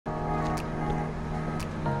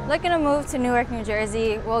Looking to move to Newark, New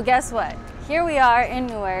Jersey? Well, guess what? Here we are in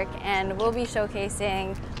Newark, and we'll be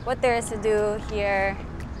showcasing what there is to do here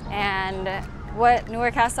and what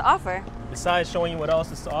Newark has to offer. Besides showing you what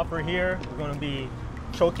else is to offer here, we're going to be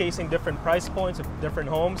showcasing different price points of different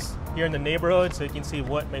homes here in the neighborhood so you can see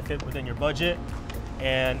what may fit within your budget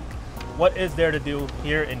and what is there to do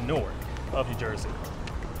here in Newark of New Jersey.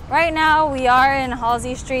 Right now we are in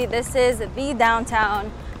Halsey Street. This is the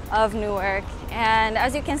downtown of Newark, and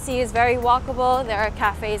as you can see, it's very walkable. There are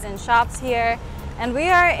cafes and shops here, and we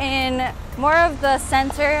are in more of the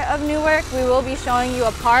center of Newark. We will be showing you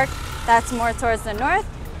a park that's more towards the north,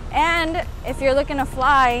 and if you're looking to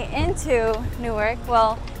fly into Newark,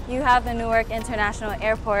 well, you have the Newark International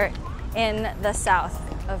Airport in the south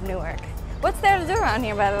of Newark. What's there to do around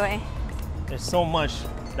here, by the way? There's so much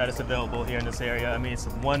that is available here in this area. I mean, it's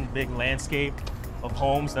one big landscape of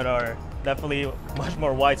homes that are definitely much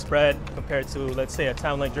more widespread compared to, let's say, a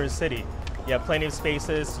town like Jersey City. You have plenty of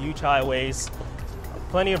spaces, huge highways,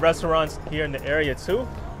 plenty of restaurants here in the area too.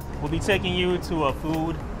 We'll be taking you to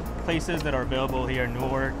food places that are available here in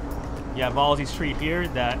Newark. You have Halsey Street here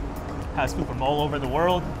that has food from all over the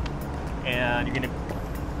world, and if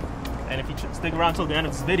you stick around till the end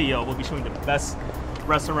of this video, we'll be showing the best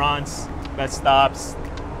restaurants, best stops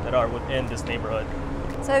that are within this neighborhood.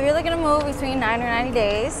 So if you're looking to move between 9 or 90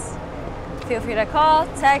 days, feel free to call,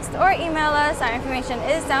 text, or email us. Our information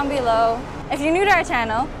is down below. If you're new to our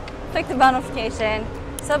channel, click the bell notification,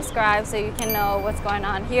 subscribe so you can know what's going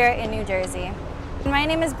on here in New Jersey. My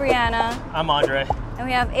name is Brianna. I'm Andre. And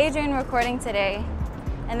we have Adrian recording today.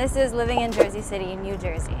 And this is Living in Jersey City, New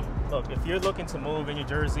Jersey. Look, if you're looking to move in New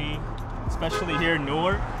Jersey, especially here in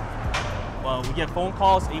Newark, well, we get phone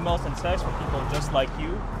calls, emails, and texts from people just like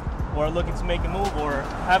you who are looking to make a move or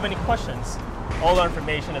have any questions. All our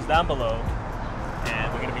information is down below,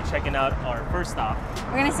 and we're going to be checking out our first stop.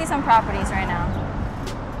 We're going to see some properties right now.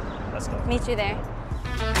 Let's go. Meet you there.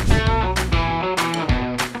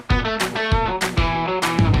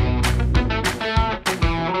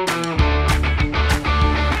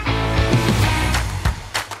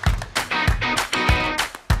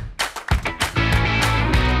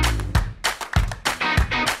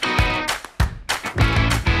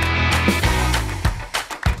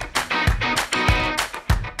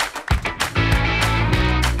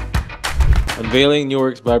 Unveiling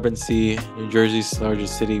Newark's vibrancy, New Jersey's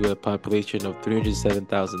largest city with a population of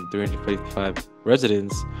 307,355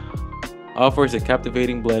 residents, offers a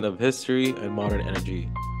captivating blend of history and modern energy.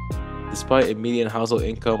 Despite a median household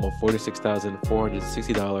income of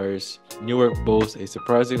 $46,460, Newark boasts a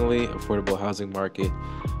surprisingly affordable housing market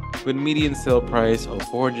with a median sale price of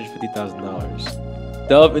 $450,000.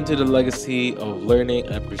 Delve into the legacy of learning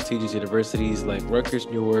at prestigious universities like Rutgers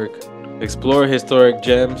Newark. Explore historic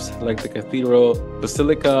gems like the Cathedral,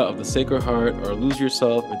 Basilica of the Sacred Heart, or lose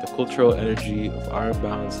yourself in the cultural energy of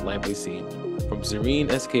Ironbound's lively scene. From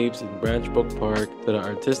serene escapes in Branch Brook Park to the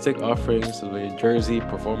artistic offerings of the New Jersey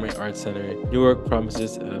Performing Arts Center, Newark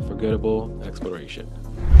promises an unforgettable exploration.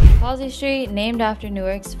 Halsey Street, named after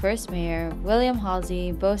Newark's first mayor, William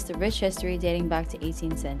Halsey, boasts a rich history dating back to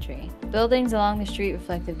 18th century. Buildings along the street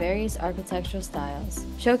reflect the various architectural styles,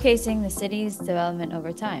 showcasing the city's development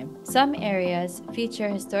over time. Some areas feature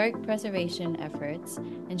historic preservation efforts,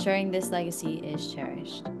 ensuring this legacy is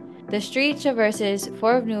cherished. The street traverses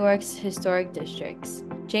four of Newark's historic districts: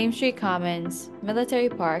 James Street Commons, Military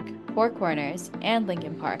Park, Four Corners, and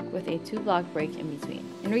Lincoln Park, with a 2-block break in between.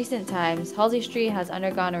 In recent times, Halsey Street has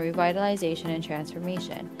undergone a revitalization and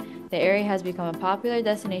transformation. The area has become a popular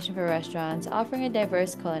destination for restaurants, offering a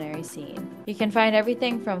diverse culinary scene. You can find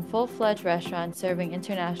everything from full-fledged restaurants serving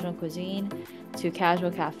international cuisine to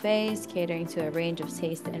casual cafes catering to a range of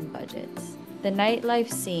tastes and budgets. The nightlife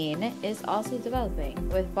scene is also developing,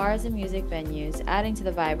 with bars and music venues adding to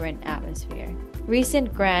the vibrant atmosphere.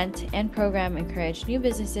 Recent grant and program encourage new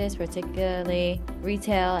businesses, particularly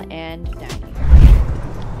retail and dining.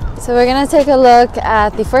 So we're going to take a look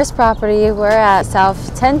at the first property. We're at South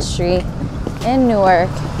 10th Street in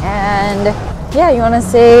Newark. And yeah, you want to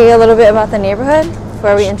say a little bit about the neighborhood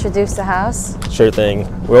before we introduce the house? Sure thing.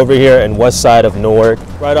 We're over here in west side of Newark,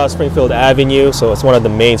 right off Springfield Avenue, so it's one of the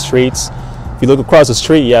main streets. If you look across the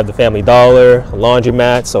street, you have the Family Dollar, a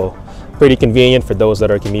laundromat, so pretty convenient for those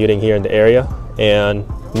that are commuting here in the area. And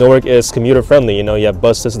Newark is commuter friendly. You know, you have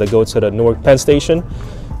buses that go to the Newark Penn Station,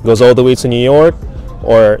 goes all the way to New York,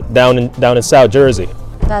 or down in South Jersey.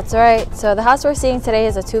 That's right. So the house we're seeing today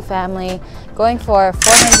is a 2-family going for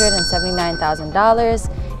 $479,000.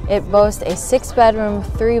 It boasts a 6-bedroom,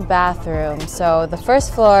 3-bathroom. So the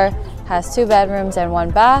first floor has 2 bedrooms and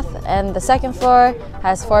 1 bath, and the second floor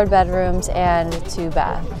has 4 bedrooms and 2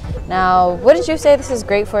 baths. Now, wouldn't you say this is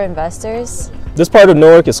great for investors? This part of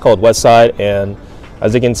Newark is called West Side, and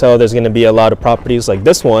as you can tell, there's going to be a lot of properties like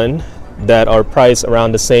this one that are priced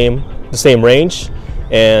around the same range.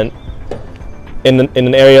 And in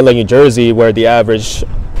an area like New Jersey, where the average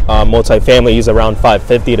multifamily is around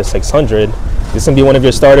 550 to 600, this can be one of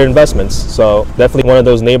your starter investments. So definitely one of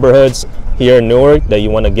those neighborhoods here in Newark that you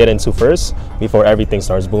want to get into first before everything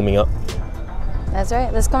starts booming up. That's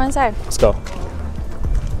right. Let's go inside. Let's go.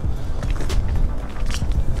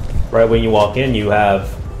 Right when you walk in, you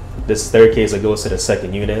have this staircase that goes to the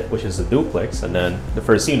second unit, which is the duplex, and then the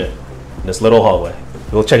first unit in this little hallway.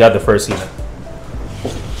 We'll check out the first unit.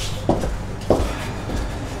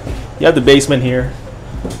 You have the basement here.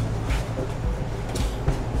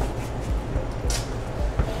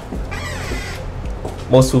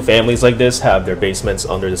 Most 2 families like this have their basements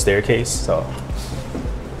under the staircase. So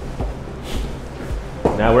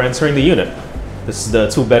now we're entering the unit. This is the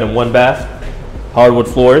 2 bed and 1 bath, hardwood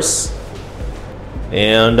floors,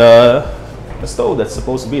 and a stove that's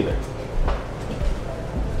supposed to be there.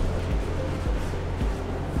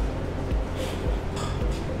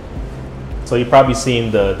 So you've probably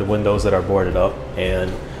seen the windows that are boarded up,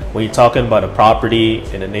 and when you're talking about a property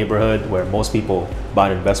in a neighborhood where most people buy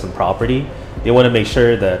an investment property, they want to make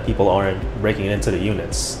sure that people aren't breaking into the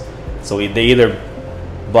units. So they either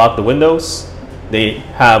block the windows, they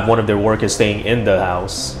have one of their workers staying in the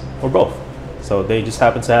house, or both. So they just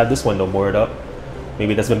happen to have this window boarded up.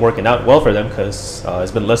 Maybe that's been working out well for them because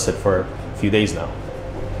it's been listed for a few days now.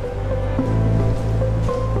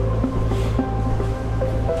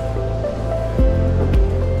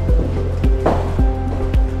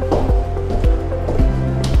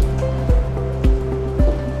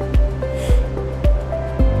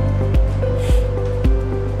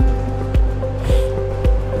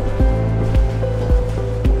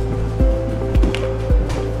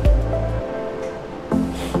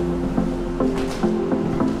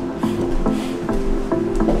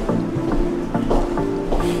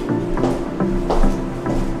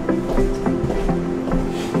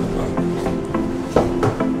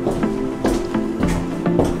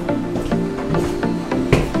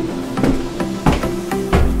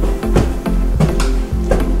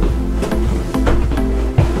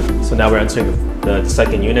 Now we're entering the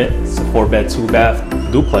second unit. It's a 4 bed, 2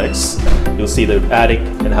 bath duplex. You'll see the attic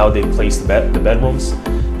and how they place the bedrooms,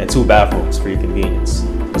 and 2 bathrooms for your convenience.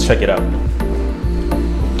 Let's check it out.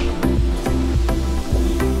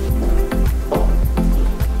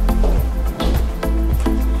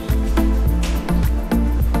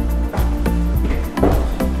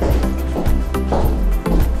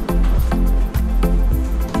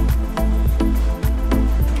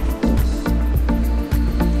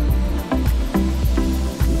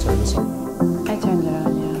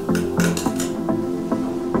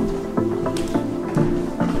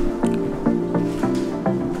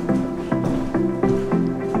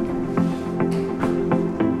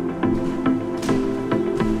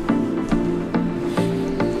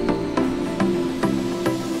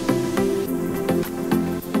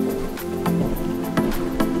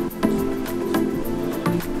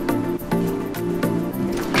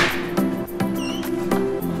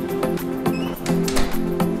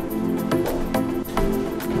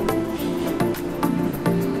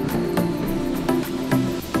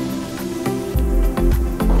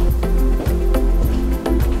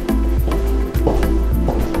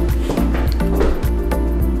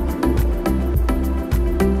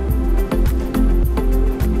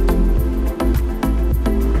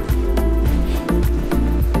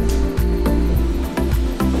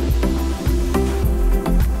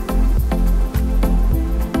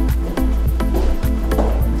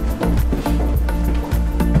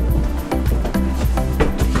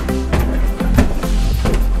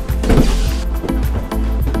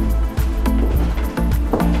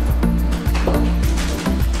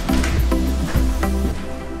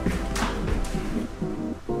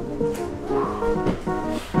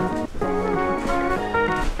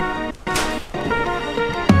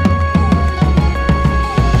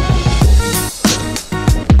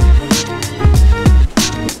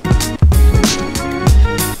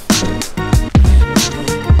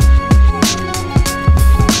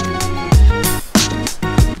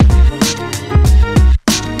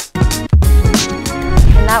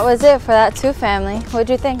 That was it for that 2 family. What'd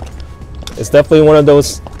you think? It's definitely one of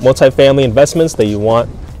those multifamily investments that you want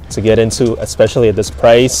to get into, especially at this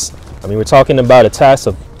price. I mean, we're talking about a tax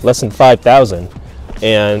of less than $5,000,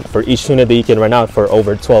 and for each unit that you can rent out for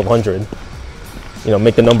over $1,200. You know,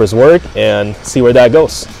 make the numbers work and see where that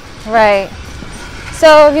goes. Right.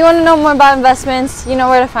 So if you want to know more about investments, you know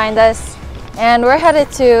where to find us. And we're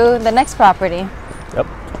headed to the next property. Yep.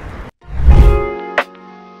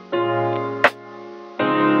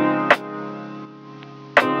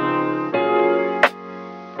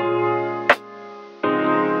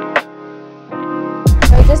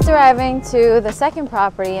 We're just arriving to the second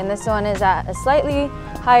property, and this one is at a slightly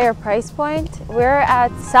higher price point. We're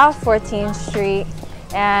at South 14th Street,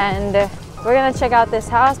 and we're gonna check out this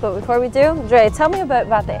house, but before we do, Dre, tell me a bit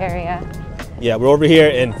about the area. Yeah, we're over here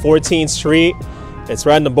in 14th Street. It's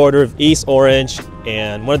right on the border of East Orange,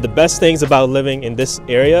 and one of the best things about living in this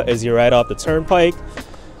area is you're right off the turnpike.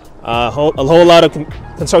 A whole lot of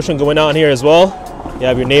construction going on here as well. You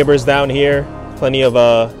have your neighbors down here, plenty of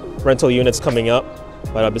rental units coming up.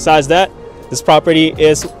 But besides that, this property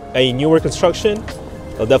is a newer construction.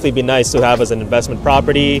 It'll definitely be nice to have as an investment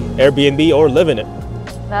property, Airbnb, or live in it.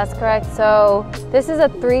 That's correct. So this is a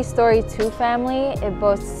 3-story, 2-family. It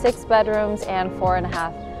boasts 6 bedrooms and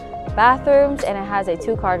 4.5 bathrooms, and it has a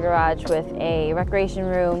 2-car garage with a recreation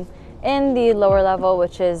room in the lower level,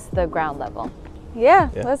 which is the ground level. Yeah,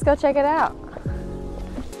 let's go check it out.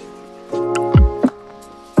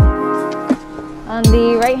 On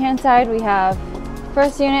the right-hand side, we have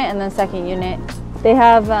first unit and then second unit. They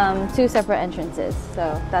have 2 separate entrances,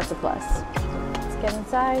 so that's a plus. Let's get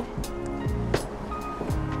inside.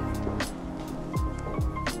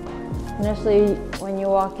 Initially, when you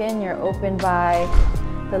walk in, you're opened by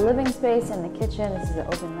the living space and the kitchen. This is an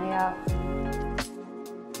open layout.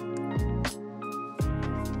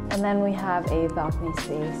 And then we have a balcony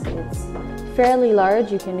space. It's fairly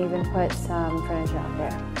large. You can even put some furniture out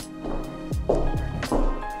there.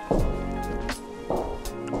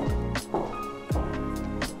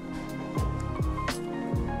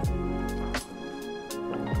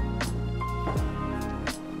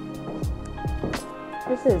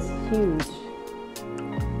 This is huge,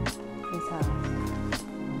 this house.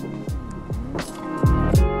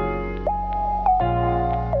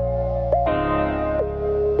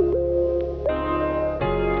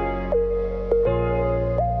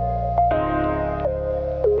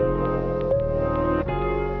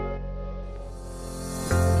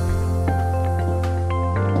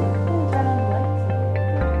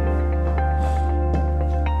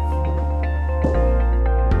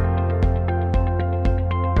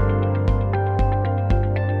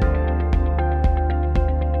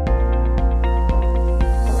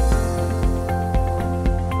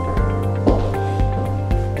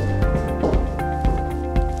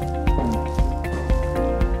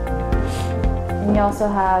 And you also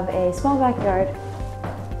have a small backyard.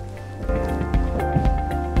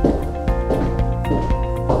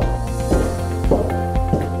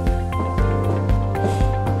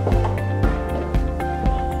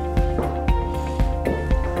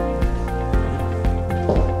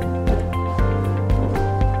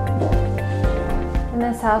 In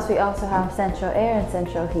this house, we also have central air and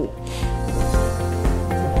central heat.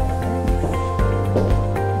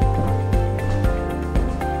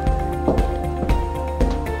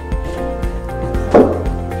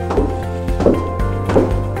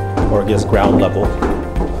 Or I guess ground level.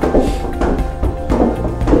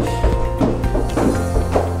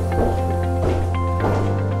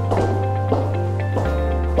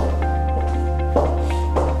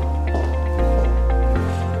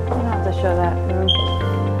 Show that room.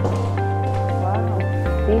 Wow,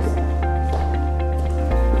 decent.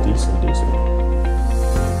 Decent.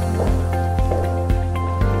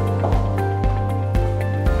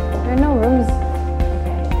 There are no rooms.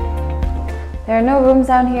 Okay. There are no rooms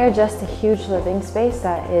down here, just a huge living space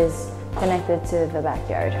that is connected to the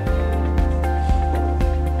backyard.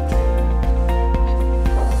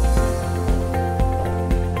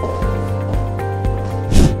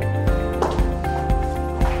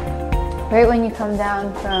 Right when you come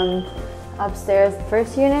down from upstairs, the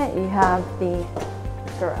first unit, you have the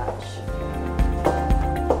garage.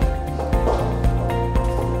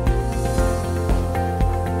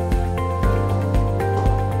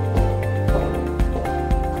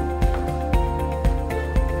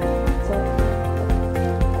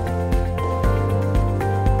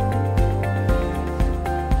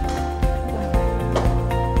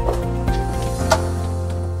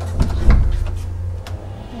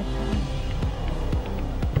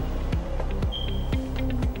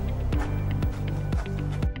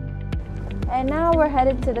 And now we're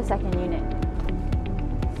headed to the second unit.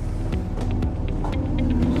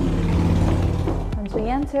 Once we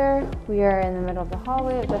enter, we are in the middle of the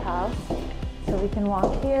hallway of the house. So we can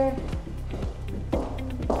walk here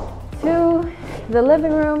to the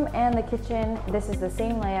living room and the kitchen. This is the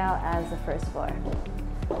same layout as the first floor.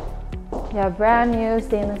 Yeah, brand new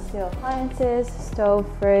stainless steel appliances, stove,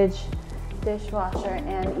 fridge, dishwasher,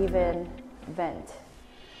 and even vent.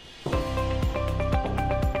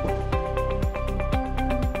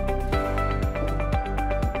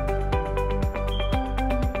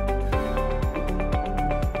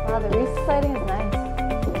 Wow, the recessed lighting is nice.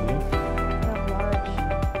 So large.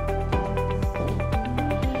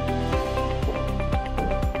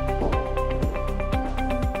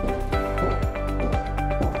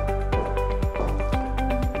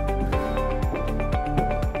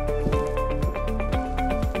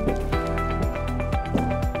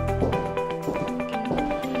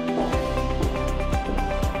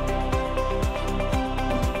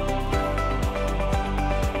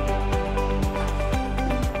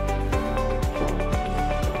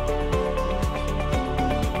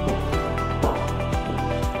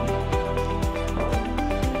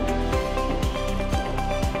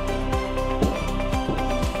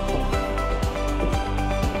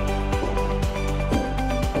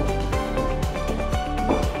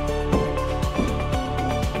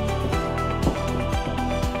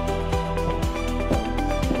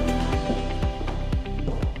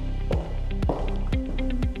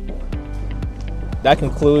 That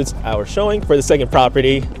concludes our showing for the second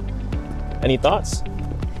property. Any thoughts?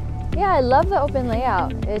 Yeah, I love the open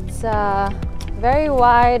layout. It's very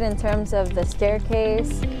wide in terms of the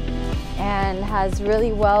staircase and has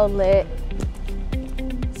really well lit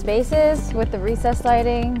spaces with the recessed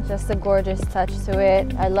lighting, just a gorgeous touch to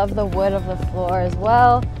it. I love the wood of the floor as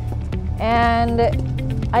well. And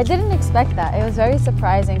I didn't expect that. It was very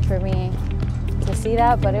surprising for me to see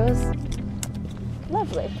that, but it was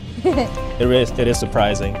lovely. It is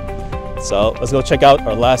surprising. So let's go check out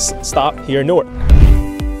our last stop here in Newark.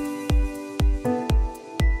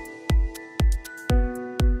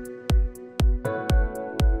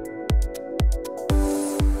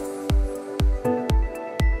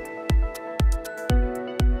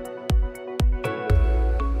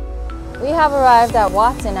 We have arrived at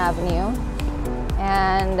Watson Avenue,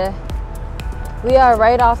 and we are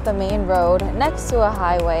right off the main road next to a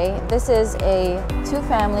highway. This is a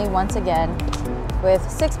two-family once again with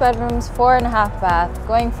 6 bedrooms, 4.5 bath,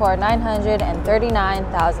 going for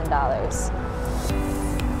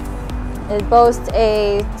 $939,000. It boasts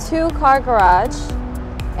a 2-car garage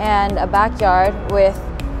and a backyard with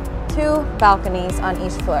 2 balconies on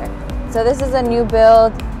each floor. So this is a new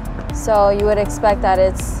build, so you would expect that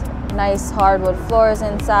it's nice hardwood floors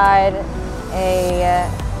inside, a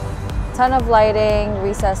ton of lighting,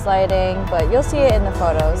 recessed lighting, but you'll see it in the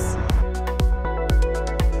photos.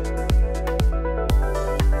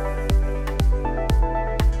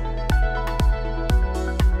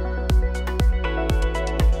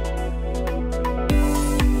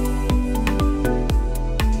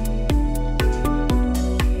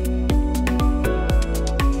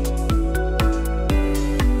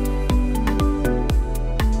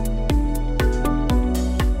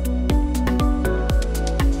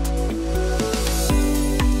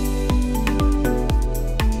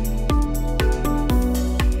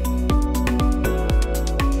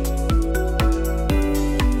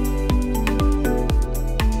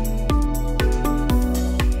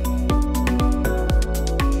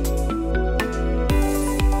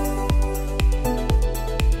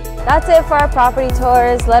 That's it for our property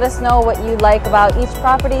tours. Let us know what you like about each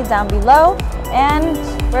property down below. And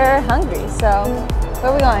we're hungry, so where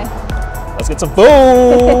are we going? Let's get some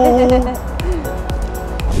food!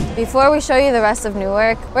 Before we show you the rest of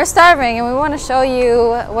Newark, we're starving and we want to show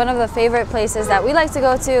you one of the favorite places that we like to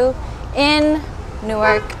go to in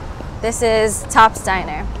Newark. This is Top's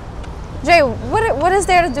Diner. Dre, what is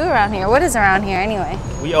there to do around here? What is around here anyway?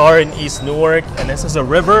 We are in East Newark, and this is a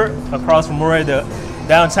river across from where the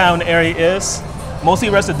downtown area is. Mostly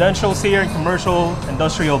residentials here and commercial,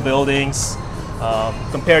 industrial buildings.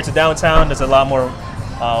 Compared to downtown, there's a lot more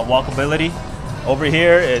walkability. Over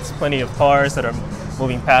here, it's plenty of cars that are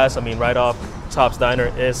moving past. I mean, right off Top's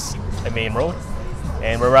Diner is a main road,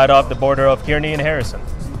 and we're right off the border of Kearney and Harrison.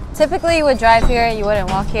 Typically, you would drive here, you wouldn't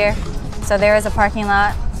walk here. So there is a parking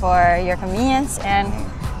lot for your convenience, and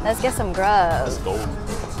let's get some grub. Let's go.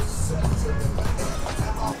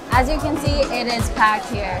 As you can see, it is packed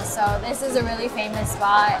here. So this is a really famous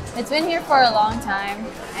spot. It's been here for a long time,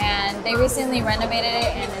 and they recently renovated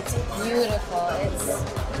it, and it's beautiful. It's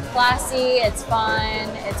classy, it's fun,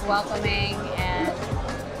 it's welcoming, and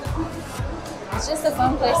it's just a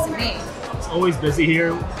fun place to be. It's always busy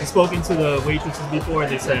here. I've spoken to the waitresses before,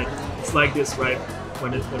 and they said it's like this right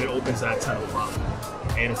when it opens at 10 o'clock.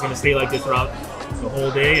 And it's gonna stay like this throughout the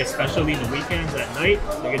whole day, especially the weekends at night.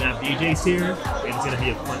 They're gonna have DJs here, and it's gonna be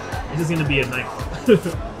a fun. This is gonna be a nightclub.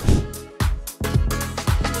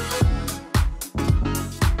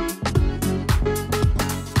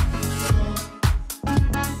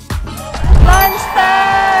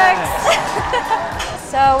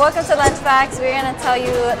 welcome to Lunch Facts. We're going to tell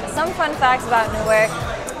you some fun facts about Newark.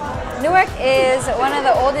 Newark is one of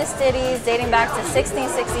the oldest cities dating back to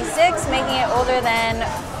 1666, making it older than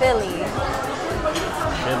Philly.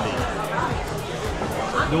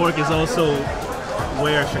 Newark is also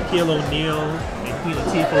where Shaquille O'Neal and Queen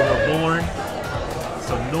Latifah were born.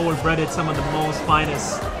 So Newark breeded some of the most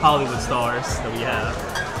finest Hollywood stars that we have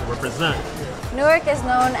to represent. Newark is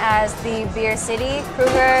known as the Beer City.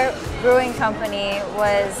 Kruger Brewing Company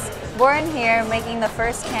was born here, making the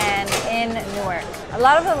first can in Newark. A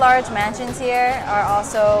lot of the large mansions here are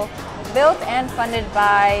also built and funded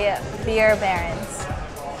by beer barons.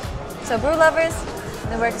 So brew lovers,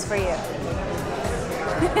 Newark is for you.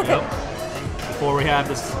 Yep. Before we have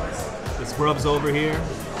this grubs over here.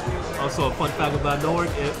 Also a fun fact about Newark,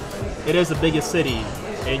 it is the biggest city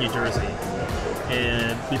in New Jersey.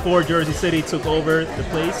 And before Jersey City took over the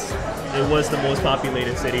place, it was the most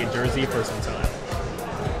populated city in Jersey for some time.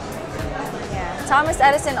 Yeah. Thomas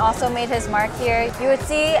Edison also made his mark here. You would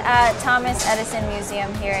see at Thomas Edison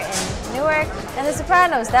Museum here in Newark. And The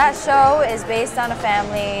Sopranos, that show is based on a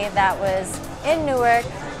family that was in Newark.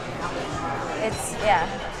 Yeah.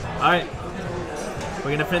 All right,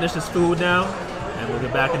 we're gonna finish this food now, and we'll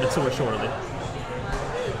get back in the tour shortly.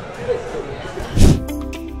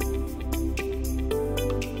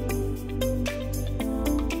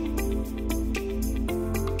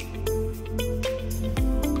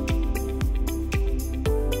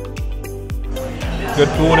 Good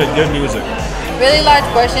food and good music. Really large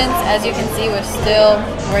portions, as you can see, we're still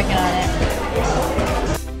working on it.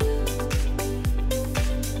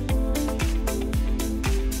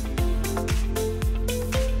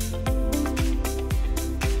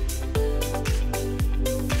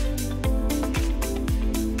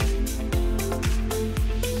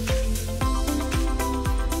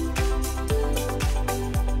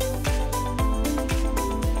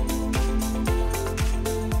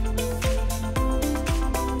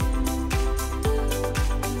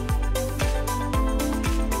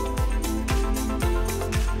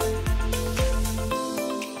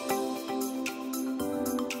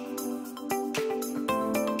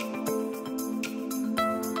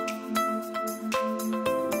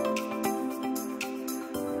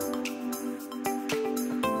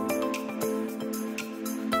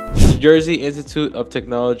 New Jersey Institute of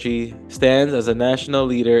Technology stands as a national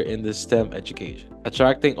leader in the STEM education,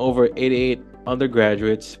 attracting over 88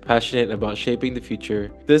 undergraduates passionate about shaping the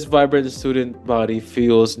future. This vibrant student body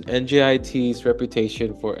fuels NJIT's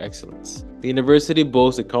reputation for excellence. The university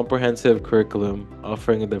boasts a comprehensive curriculum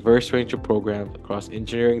offering a diverse range of programs across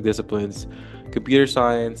engineering disciplines, computer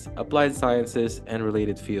science, applied sciences, and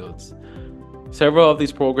related fields. Several of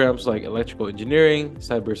these programs like electrical engineering,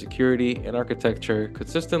 cybersecurity, and architecture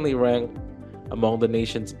consistently rank among the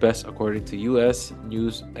nation's best according to US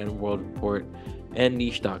News and World Report and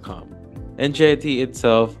Niche.com. NJIT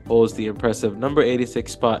itself holds the impressive number 86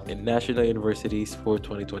 spot in national universities for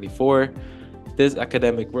 2024. This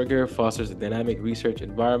academic rigor fosters a dynamic research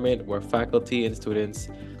environment where faculty and students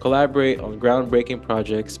collaborate on groundbreaking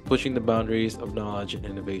projects, pushing the boundaries of knowledge and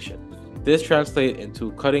innovation. This translates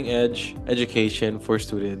into cutting-edge education for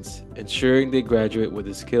students, ensuring they graduate with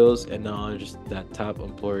the skills and knowledge that top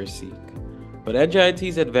employers seek. But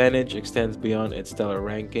NJIT's advantage extends beyond its stellar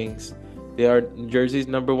rankings. They are New Jersey's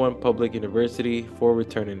 #1 public university for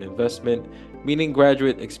return on investment, meaning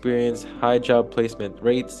graduate experience, high job placement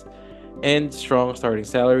rates, and strong starting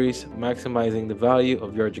salaries, maximizing the value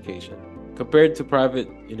of your education. Compared to private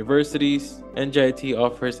universities, NJIT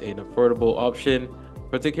offers an affordable option,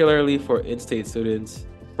 particularly for in-state students.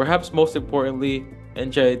 Perhaps most importantly,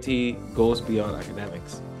 NJIT goes beyond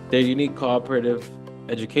academics. Their unique cooperative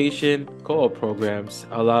education co-op programs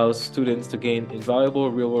allows students to gain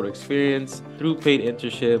invaluable real-world experience through paid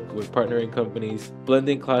internship with partnering companies,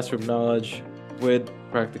 blending classroom knowledge with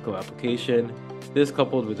practical application. This,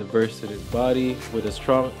 coupled with a diverse student body with a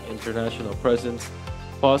strong international presence,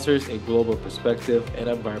 fosters a global perspective and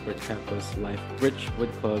a vibrant campus life rich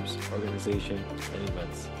with clubs, organizations, and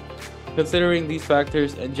events. Considering these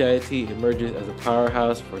factors, NJIT emerges as a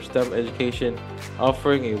powerhouse for STEM education,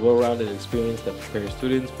 offering a well-rounded experience that prepares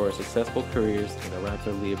students for successful careers in a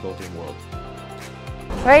rapidly evolving world.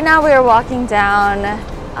 Right now we are walking down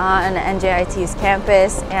on NJIT's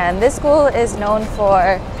campus, and this school is known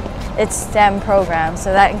for its STEM program.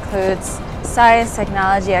 So that includes science,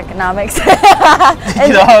 technology, economics,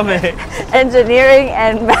 engineering,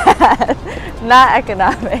 and math, not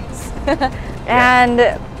economics. And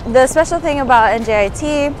the special thing about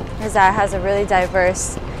NJIT is that it has a really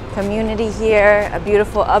diverse community here, a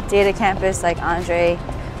beautiful updated campus like Andre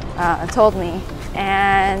told me.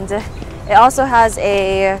 And It also has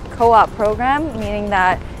a co-op program, meaning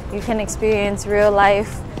that you can experience real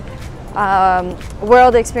life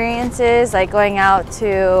world experiences, like going out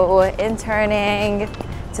to interning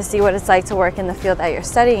to see what it's like to work in the field that you're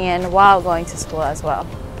studying in while going to school as well.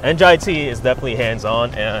 NJIT is definitely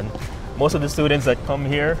hands-on, and most of the students that come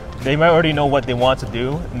here, they might already know what they want to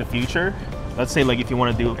do in the future. Let's say like if you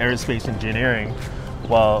want to do aerospace engineering,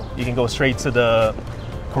 well, you can go straight to the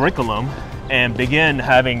curriculum and begin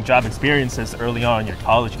having job experiences early on in your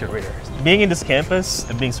college career. Being in this campus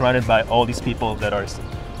and being surrounded by all these people that are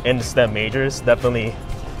in the STEM majors definitely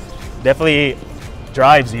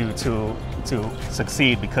drives you to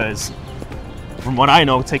succeed, because from what I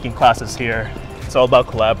know, taking classes here, it's all about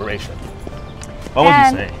collaboration. What would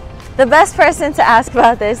you say? The best person to ask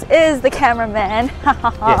about this is the cameraman.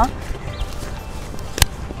 Yeah.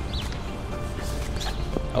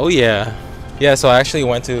 Oh yeah. Yeah, so I actually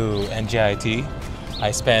went to NJIT.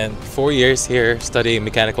 I spent 4 years here studying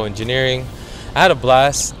mechanical engineering. I had a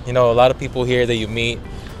blast. You know, a lot of people here that you meet,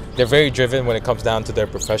 they're very driven when it comes down to their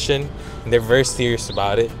profession, and they're very serious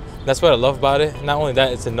about it. That's what I love about it. Not only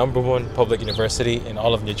that, it's the #1 public university in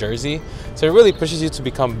all of New Jersey. So it really pushes you to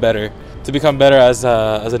become better as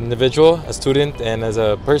an individual, a student, and as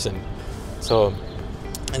a person. So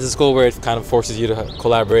it's a school where it kind of forces you to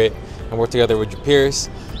collaborate and work together with your peers,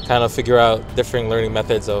 kind of figure out different learning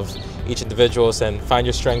methods of each individuals and find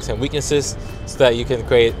your strengths and weaknesses so that you can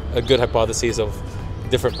create a good hypothesis of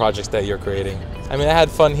different projects that you're creating. I mean, I had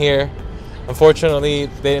fun here. Unfortunately,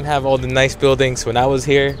 they didn't have all the nice buildings when I was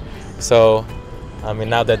here. So, I mean,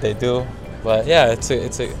 now that they do, but yeah, it's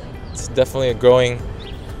definitely a growing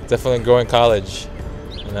college,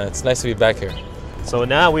 and it's nice to be back here. So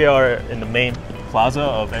now we are in the main plaza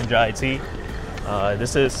of NJIT.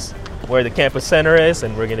 This is where the campus center is,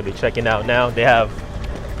 and we're going to be checking out now. They have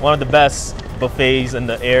one of the best buffets in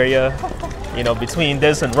the area. You know, between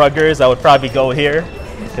this and Rutgers, I would probably go here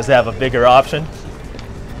because they have a bigger option.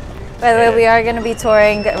 By the way, we are going to be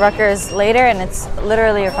touring Rutgers later, and it's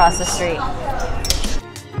literally across the street.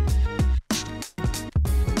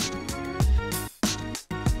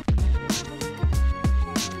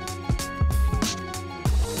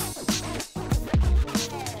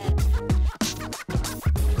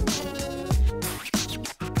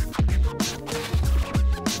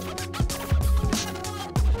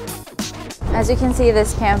 As you can see,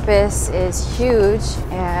 this campus is huge,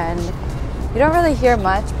 and you don't really hear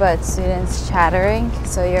much but students chattering,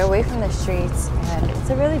 so you're away from the streets, and it's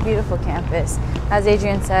a really beautiful campus. As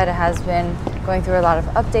Adrian said, it has been going through a lot of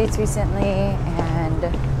updates recently, and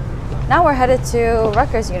now we're headed to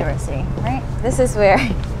Rutgers University, right? This is where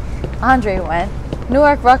Andre went.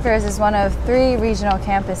 Newark Rutgers is one of 3 regional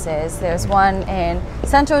campuses. There's one in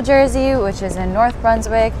Central Jersey, which is in North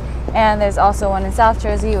Brunswick, and there's also one in South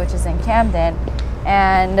Jersey, which is in Camden.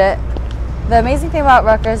 And the amazing thing about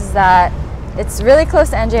Rutgers is that it's really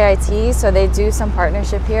close to NJIT, so they do some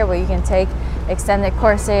partnership here where you can take extended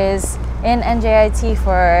courses in NJIT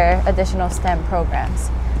for additional STEM programs.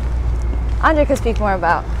 Andre could speak more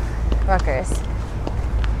about Rutgers.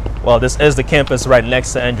 Well, this is the campus right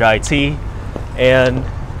next to NJIT, and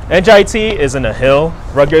NJIT is in a hill.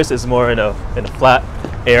 Rutgers is more in a flatter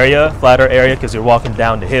area, because you're walking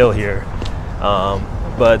down the hill here.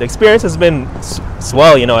 But the experience has been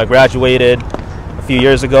swell. You know, I graduated a few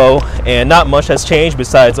years ago, and not much has changed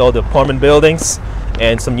besides all the apartment buildings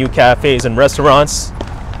and some new cafes and restaurants.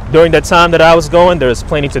 During the time that I was going, there was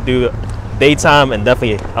plenty to do daytime and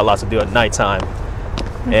definitely a lot to do at nighttime.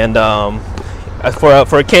 And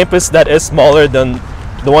for a campus that is smaller than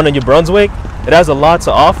the one in New Brunswick, it has a lot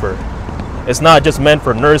to offer. It's not just meant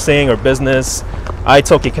for nursing or business. I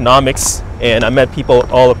took economics, and I met people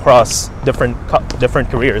all across different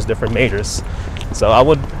careers, different majors. So I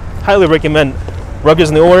would highly recommend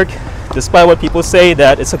Rutgers Newark. Despite what people say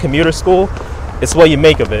that it's a commuter school, it's what you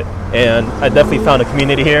make of it. And I definitely found a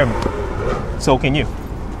community here, so can you.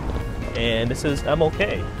 And this is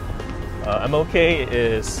MLK. MLK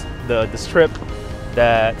is the strip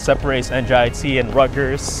that separates NJIT and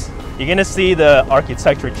Rutgers. You're gonna see the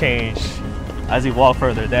architecture change as you walk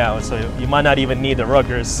further down, so you might not even need the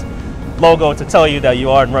Rutgers logo to tell you that you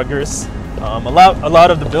are in Rutgers. A lot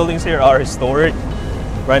of the buildings here are historic.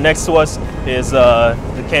 Right next to us is the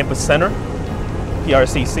campus center,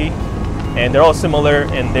 PRCC, and they're all similar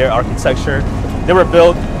in their architecture. They were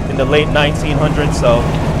built in the late 1900s, so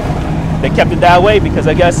they kept it that way because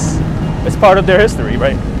I guess it's part of their history,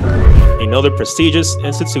 right? Another prestigious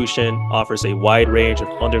institution offers a wide range of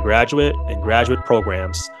undergraduate and graduate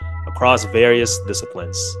programs across various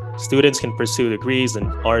disciplines. Students can pursue degrees in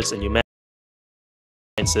arts and humanities,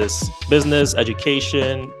 sciences, business,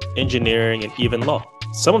 education, engineering, and even law.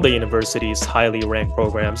 Some of the university's highly ranked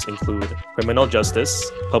programs include criminal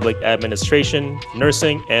justice, public administration,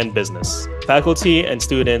 nursing, and business. Faculty and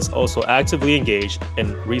students also actively engage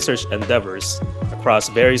in research endeavors across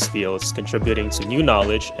various fields, contributing to new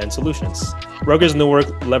knowledge and solutions. Rutgers Newark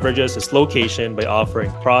leverages its location by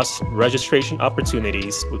offering cross-registration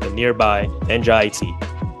opportunities with the nearby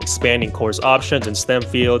NJIT, expanding course options in STEM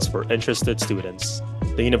fields for interested students.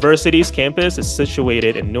 The university's campus is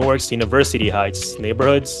situated in Newark's University Heights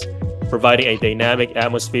neighborhoods, providing a dynamic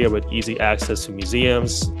atmosphere with easy access to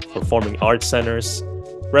museums, performing arts centers,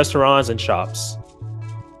 restaurants, and shops.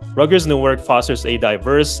 Rutgers Newark fosters a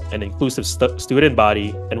diverse and inclusive student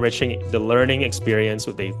body, enriching the learning experience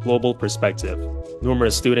with a global perspective.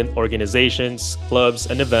 Numerous student organizations, clubs,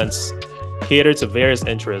 and events cater to various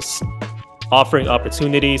interests, offering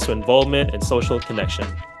opportunities for involvement and social connection.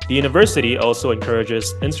 The university also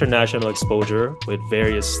encourages international exposure with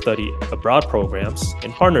various study abroad programs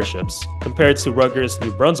and partnerships. Compared to Rutgers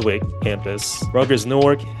New Brunswick campus, Rutgers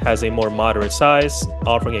Newark has a more moderate size,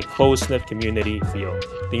 offering a close-knit community feel.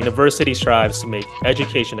 The university strives to make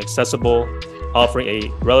education accessible, offering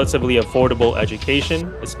a relatively affordable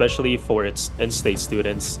education, especially for its in-state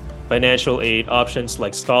students. Financial aid options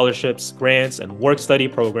like scholarships, grants, and work-study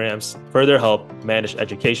programs further help manage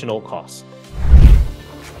educational costs.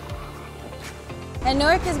 And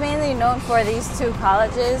Newark is mainly known for these two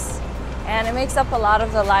colleges, and it makes up a lot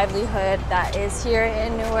of the livelihood that is here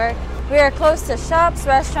in Newark. We are close to shops,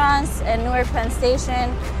 restaurants, and Newark Penn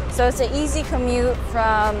Station, so it's an easy commute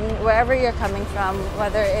from wherever you're coming from,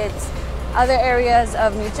 whether it's other areas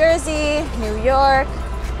of New Jersey, New York,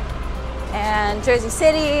 and Jersey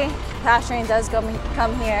City. Pasturing does come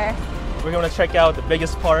here. We're going to check out the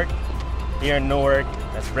biggest park here in Newark.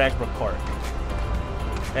 That's Branchbrook Park.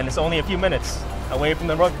 And it's only a few minutes away from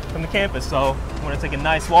the campus, so I'm going to take a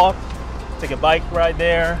nice walk, take a bike ride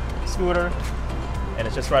there, scooter, and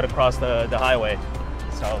it's just right across the highway.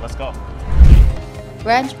 So let's go.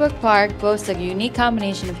 Branchbrook Park boasts a unique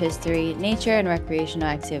combination of history, nature, and recreational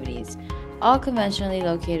activities, all conventionally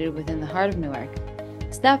located within the heart of Newark.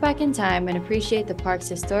 Step back in time and appreciate the park's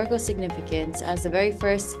historical significance as the very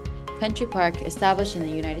first country park established in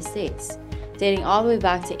the United States, dating all the way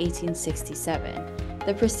back to 1867.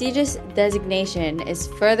 The prestigious designation is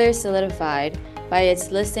further solidified by its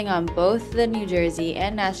listing on both the New Jersey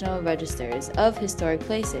and National Registers of Historic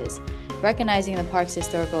Places, recognizing the park's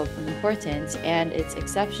historical importance and its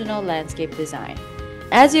exceptional landscape design.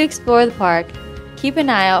 As you explore the park, keep an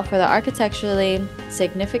eye out for the architecturally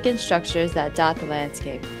significant structures that dot the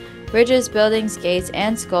landscape. Bridges, buildings, gates,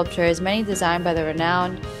 and sculptures, many designed by the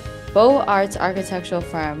renowned Beaux Arts architectural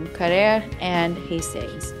firm Carrere and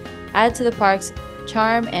Hastings, add to the park's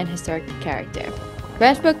charm and historic character.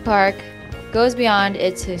 Branchbrook Park goes beyond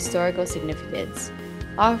its historical significance,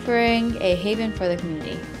 offering a haven for the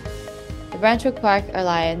community. The Branchbrook Park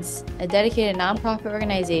Alliance, a dedicated nonprofit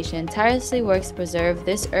organization, tirelessly works to preserve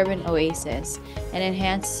this urban oasis and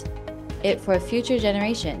enhance it for future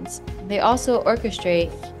generations. They also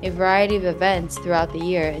orchestrate a variety of events throughout the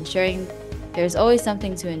year, ensuring there's always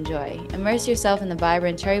something to enjoy. Immerse yourself in the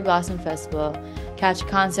vibrant Cherry Blossom Festival, catch a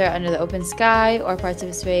concert under the open sky, or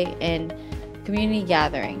participate in community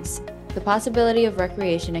gatherings. The possibility of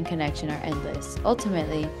recreation and connection are endless.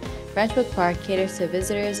 Ultimately, Branchbrook Park caters to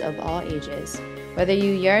visitors of all ages. Whether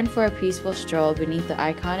you yearn for a peaceful stroll beneath the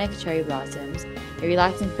iconic cherry blossoms, a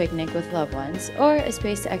relaxing picnic with loved ones, or a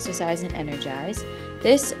space to exercise and energize,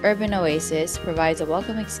 this urban oasis provides a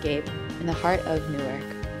welcome escape in the heart of Newark.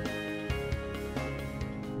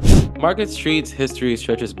 Market Street's history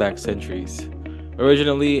stretches back centuries.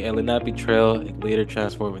 Originally a Lenape trail, it later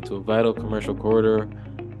transformed into a vital commercial corridor.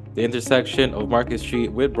 The intersection of Market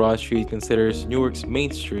Street with Broad Street, considers Newark's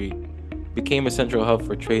Main Street, became a central hub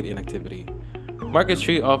for trade and activity. Market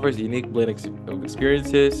Street offers a unique blend of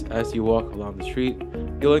experiences. As you walk along the street,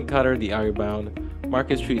 you'll encounter the Ironbound.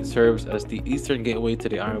 Market Street serves as the eastern gateway to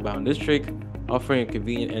the Ironbound district, offering a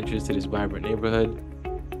convenient entrance to this vibrant neighborhood.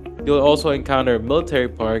 You'll also encounter Military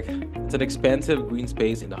Park. It's an expansive green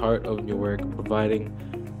space in the heart of Newark, providing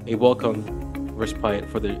a welcome respite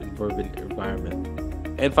for the urban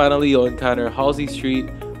environment. And finally, you'll encounter Halsey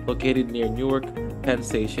Street, located near Newark Penn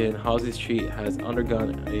Station. Halsey Street has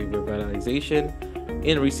undergone a revitalization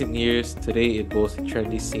in recent years. Today, it boasts a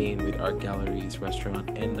trendy scene with art galleries, restaurant,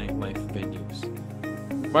 and nightlife venues.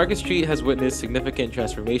 Market Street has witnessed significant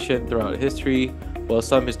transformation throughout history. While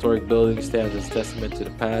some historic buildings stand as testament to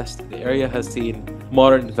the past, the area has seen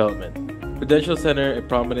modern development. Prudential Center, a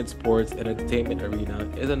prominent sports and entertainment arena,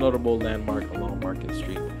 is a notable landmark along Market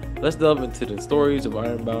Street. Let's delve into the stories of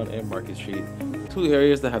Ironbound and Market Street, two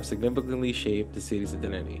areas that have significantly shaped the city's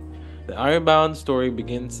identity. The Ironbound story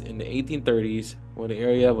begins in the 1830s when the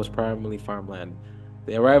area was primarily farmland.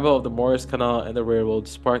 The arrival of the Morris Canal and the railroad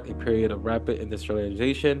sparked a period of rapid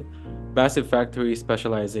industrialization. Massive factories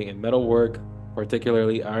specializing in metalwork,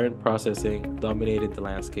 particularly iron processing, dominated the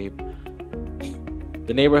landscape.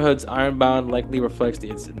 The neighborhood's Ironbound likely reflects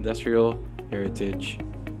its industrial heritage.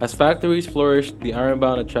 As factories flourished, the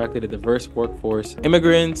Ironbound attracted a diverse workforce.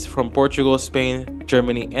 Immigrants from Portugal, Spain,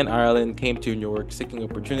 Germany, and Ireland came to Newark seeking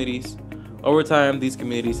opportunities. Over time, these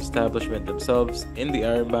communities established themselves in the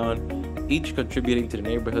Ironbound, each contributing to the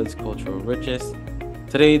neighborhood's cultural richness.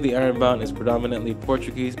 Today, the Ironbound is predominantly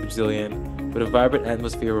Portuguese-Brazilian, with a vibrant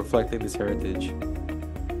atmosphere reflecting this heritage.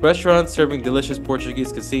 Restaurants serving delicious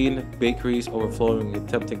Portuguese cuisine, bakeries overflowing with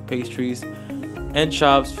tempting pastries, and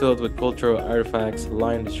shops filled with cultural artifacts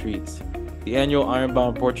line the streets. The annual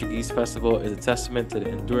Ironbound Portuguese Festival is a testament to the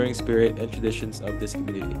enduring spirit and traditions of this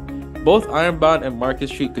community. Both Ironbound and Market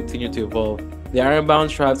Street continue to evolve. The Ironbound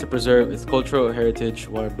strives to preserve its cultural heritage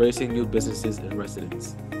while embracing new businesses and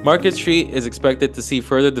residents. Market Street is expected to see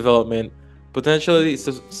further development, potentially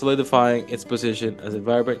solidifying its position as a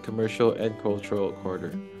vibrant commercial and cultural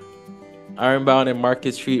corridor. Ironbound and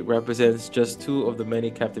Market Street represents just two of the many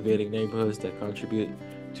captivating neighborhoods that contribute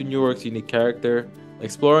to Newark's unique character.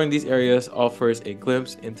 Exploring these areas offers a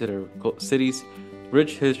glimpse into the city's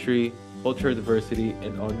rich history, cultural diversity,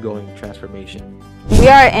 and ongoing transformation. We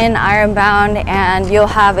are in Ironbound and you'll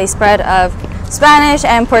have a spread of Spanish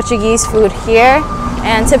and Portuguese food here.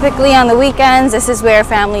 And typically on the weekends, this is where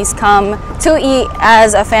families come to eat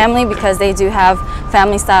as a family because they do have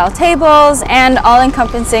family-style tables and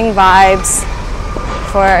all-encompassing vibes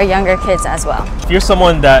for younger kids as well. If you're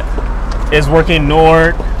someone that is working in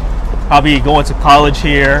Newark, probably going to college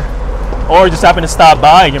here, or just happen to stop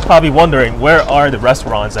by and you're probably wondering where are the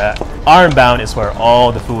restaurants at. Ironbound is where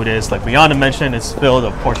all the food is. Like Brianna mentioned, it's filled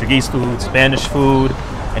with Portuguese food, Spanish food,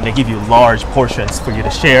 and they give you large portions for you to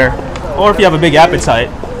share. Or if you have a big appetite,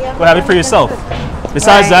 go have it for yourself.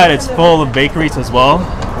 Besides that, it's full of bakeries as well.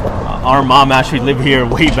 Our mom actually lived here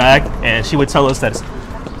way back, and she would tell us that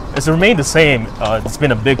it's remained the same. It's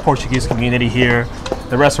been a big Portuguese community here.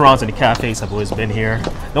 The restaurants and the cafes have always been here.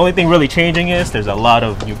 The only thing really changing is there's a lot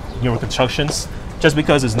of newer constructions just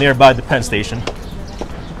because it's nearby the Penn Station.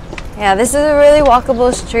 Yeah, this is a really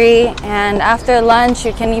walkable street, and after lunch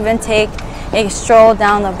you can even take a stroll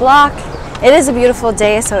down the block. It is a beautiful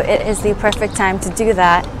day, so it is the perfect time to do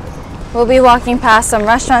that. We'll be walking past some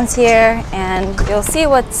restaurants here and you'll see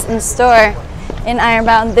what's in store in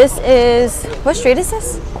Ironbound. This is, what street is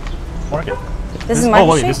this? Market. This is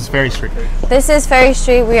Market Street? This is Ferry Street. This is Ferry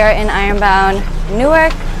Street. We are in Ironbound,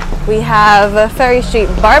 Newark. We have Ferry Street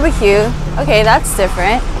Barbecue. Okay, that's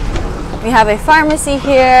different. We have a pharmacy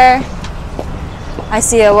here. I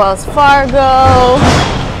see a Wells Fargo.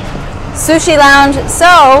 Sushi Lounge.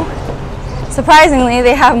 So, surprisingly,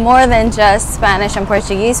 they have more than just Spanish and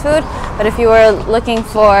Portuguese food, but if you were looking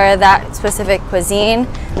for that specific cuisine,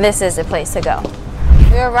 this is the place to go.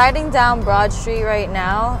 We are riding down Broad Street right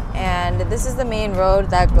now, and this is the main road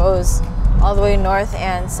that goes all the way north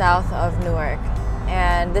and south of Newark.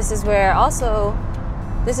 And this is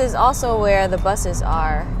also where the buses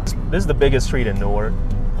are. This is the biggest street in Newark.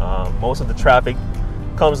 Most of the traffic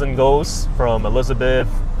comes and goes from Elizabeth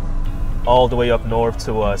all the way up north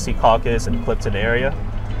to Secaucus and Clifton area.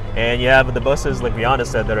 And you have the buses, like Brianna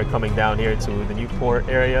said, that are coming down here to the Newport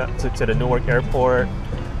area, to the Newark Airport,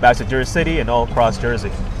 back to Jersey City, and all across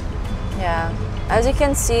Jersey. Yeah, as you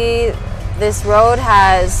can see, this road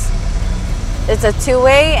it's a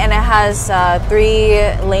two-way and it has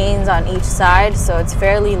 3 lanes on each side, so it's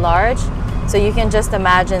fairly large. So you can just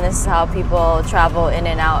imagine this is how people travel in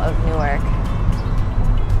and out of Newark.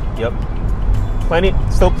 Yep.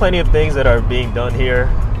 Still plenty of things that are being done here.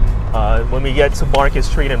 When we get to Market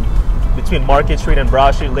Street and between Market Street and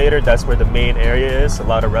Broad Street later, that's where the main area is. A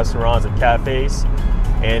lot of restaurants and cafes.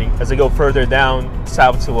 And as I go further down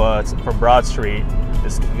south to from Broad Street,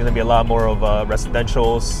 there's going to be a lot more of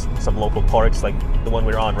residentials, some local parks like the one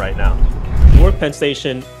we're on right now. Newark Penn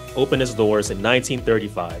Station opened its doors in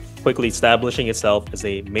 1935, quickly establishing itself as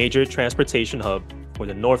a major transportation hub for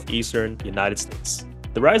the northeastern United States.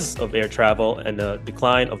 The rise of air travel and the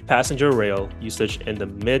decline of passenger rail usage in the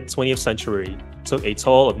mid-20th century took a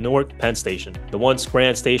toll of Newark Penn Station. The once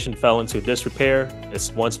grand station fell into disrepair,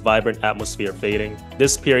 its once vibrant atmosphere fading.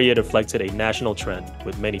 This period reflected a national trend,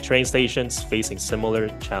 with many train stations facing similar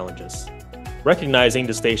challenges. Recognizing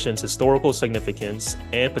the station's historical significance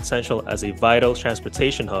and potential as a vital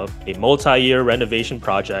transportation hub, a multi-year renovation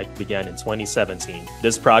project began in 2017.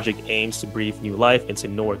 This project aims to breathe new life into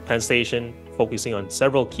Newark Penn Station, focusing on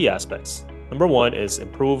several key aspects. Number one is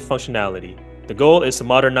improved functionality. The goal is to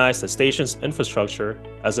modernize the station's infrastructure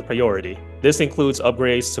as a priority. This includes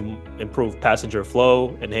upgrades to improve passenger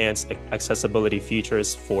flow, enhance accessibility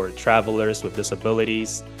features for travelers with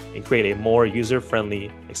disabilities, and create a more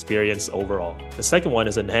user-friendly experience overall. The second one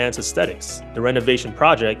is enhanced aesthetics. The renovation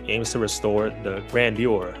project aims to restore the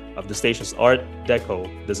grandeur of the station's Art Deco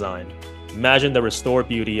design. Imagine the restored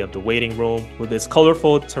beauty of the waiting room with its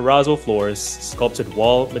colorful terrazzo floors, sculpted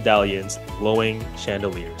wall medallions, glowing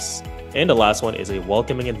chandeliers. And the last one is a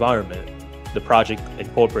welcoming environment. The project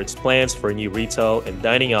incorporates plans for new retail and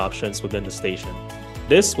dining options within the station.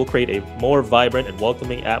 This will create a more vibrant and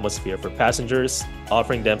welcoming atmosphere for passengers,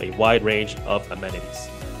 offering them a wide range of amenities.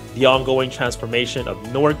 The ongoing transformation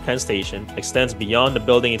of Newark Penn Station extends beyond the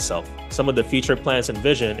building itself. Some of the future plans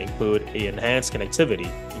envisioned include enhanced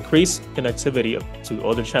connectivity. Increased connectivity to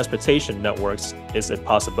other transportation networks is a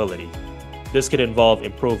possibility. This could involve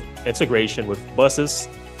improved integration with buses,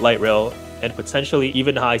 light rail, and potentially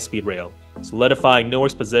even high-speed rail, solidifying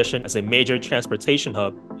Newark's position as a major transportation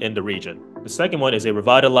hub in the region. The second one is a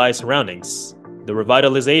revitalized surroundings. The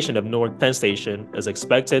revitalization of Newark Penn Station is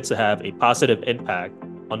expected to have a positive impact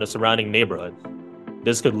on the surrounding neighborhood.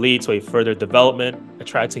 This could lead to a further development,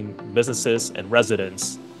 attracting businesses and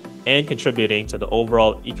residents, and contributing to the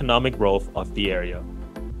overall economic growth of the area.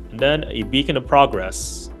 And then a beacon of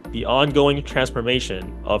progress. The ongoing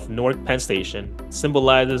transformation of Newark Penn Station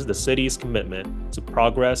symbolizes the city's commitment to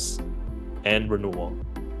progress and renewal.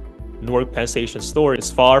 Newark Penn Station's story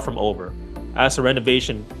is far from over. As the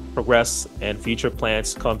renovation progresses and future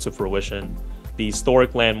plans come to fruition, the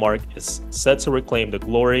historic landmark is set to reclaim the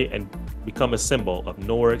glory and become a symbol of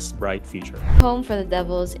Newark's bright future. Home for the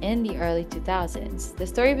Devils in the early 2000s. The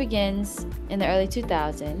story begins in the early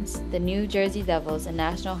 2000s. The New Jersey Devils, a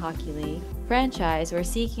National Hockey League franchise, were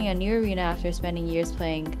seeking a new arena after spending years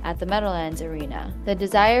playing at the Meadowlands Arena. The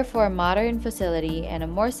desire for a modern facility and a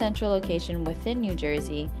more central location within New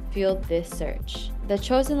Jersey fueled this search. The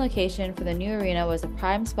chosen location for the new arena was a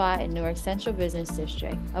prime spot in Newark's Central Business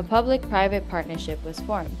District. A public-private partnership was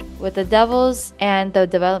formed, with the Devils and the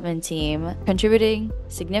development team contributing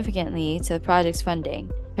significantly to the project's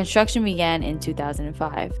funding. Construction began in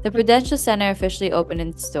 2005. The Prudential Center officially opened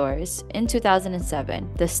its doors in 2007.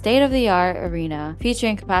 The state-of-the-art arena,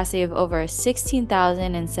 featuring capacity of over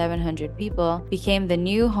 16,700 people, became the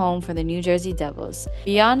new home for the New Jersey Devils.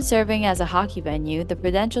 Beyond serving as a hockey venue, the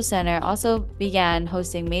Prudential Center also began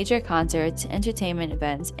hosting major concerts, entertainment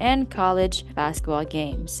events, and college basketball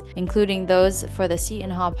games, including those for the Seton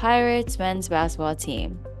Hall Pirates men's basketball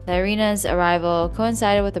team. The arena's arrival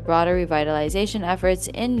coincided with the broader revitalization efforts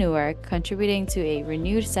in Newark, contributing to a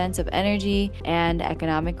renewed sense of energy and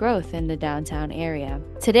economic growth in the downtown area.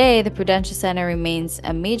 Today, the Prudential Center remains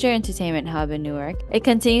a major entertainment hub in Newark. It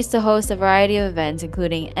continues to host a variety of events,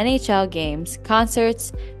 including NHL games,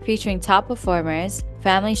 concerts featuring top performers,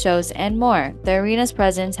 family shows, and more. The arena's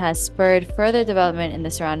presence has spurred further development in the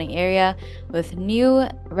surrounding area, with new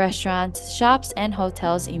restaurants, shops, and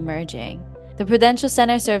hotels emerging. The Prudential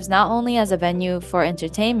Center serves not only as a venue for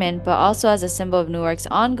entertainment, but also as a symbol of Newark's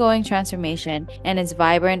ongoing transformation and its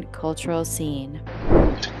vibrant cultural scene.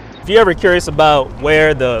 If you're ever curious about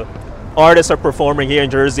where the artists are performing here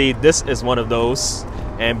in Jersey, this is one of those.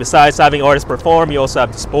 And besides having artists perform, you also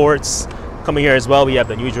have the sports coming here as well. We have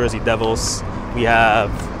the New Jersey Devils. We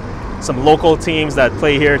have some local teams that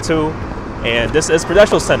play here too. And this is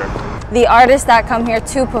Prudential Center. The artists that come here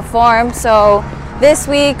to perform, so this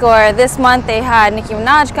week or this month they had Nicki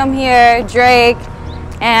Minaj come here, Drake,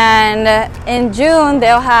 and in June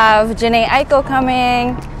they'll have Jhené Aiko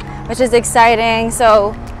coming, which is exciting.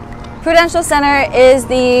 So Prudential Center is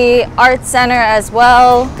the art center as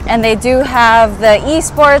well, and they do have the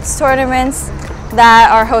esports tournaments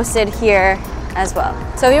that are hosted here as well.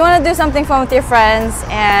 So if you want to do something fun with your friends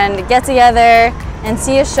and get together and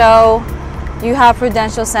see a show, you have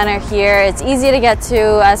Prudential Center here. It's easy to get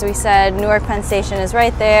to, as we said. Newark Penn Station is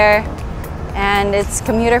right there, and it's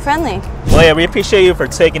commuter friendly. Well, yeah, we appreciate you for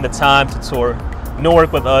taking the time to tour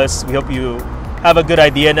Newark with us. We hope you have a good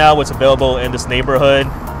idea now what's available in this neighborhood,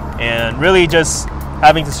 and really just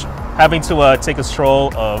having to take a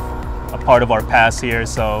stroll of a part of our past here.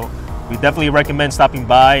 So we definitely recommend stopping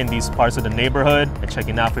by in these parts of the neighborhood and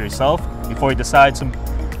checking out for yourself before you decide to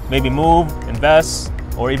maybe move, invest,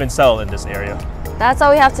 or even sell in this area. That's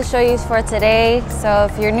all we have to show you for today. So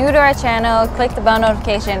if you're new to our channel, click the bell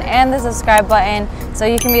notification and the subscribe button so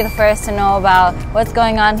you can be the first to know about what's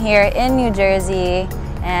going on here in New Jersey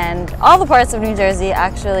and all the parts of New Jersey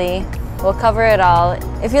actually. We'll cover it all.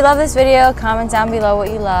 If you love this video, comment down below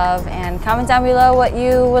what you love and comment down below what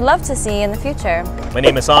you would love to see in the future. My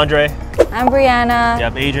name is Andre. I'm Brianna. You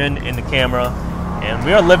have Adrian in the camera, and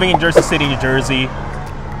we are living in Jersey City, New Jersey.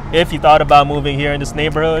 If you thought about moving here in this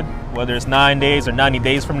neighborhood, whether it's 9 days or 90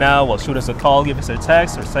 days from now, well, shoot us a call, give us a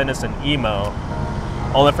text, or send us an email.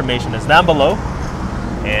 All information is down below,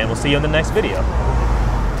 and we'll see you in the next video.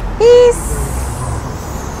 Peace.